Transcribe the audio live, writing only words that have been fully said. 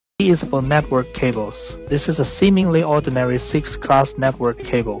is about network cables. This is a seemingly ordinary 6-class network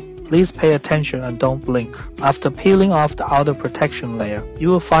cable. Please pay attention and don't blink. After peeling off the outer protection layer, you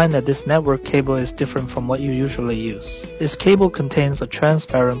will find that this network cable is different from what you usually use. This cable contains a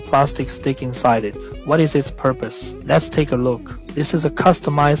transparent plastic stick inside it. What is its purpose? Let's take a look. This is a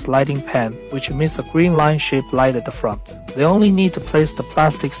customized lighting pan, which emits a green line-shaped light at the front. They only need to place the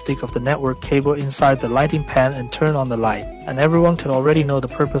plastic stick of the network cable inside the lighting pan and turn on the light, and everyone can already know the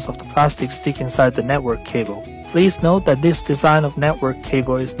purpose of the plastic stick inside the network cable. Please note that this design of network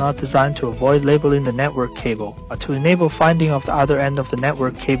cable is not designed to avoid labeling the network cable, but to enable finding of the other end of the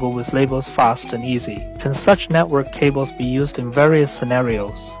network cable with labels fast and easy. Can such network cables be used in various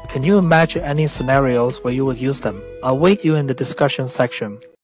scenarios? Can you imagine any scenarios where you would use them? I'll wait you in the discussion section.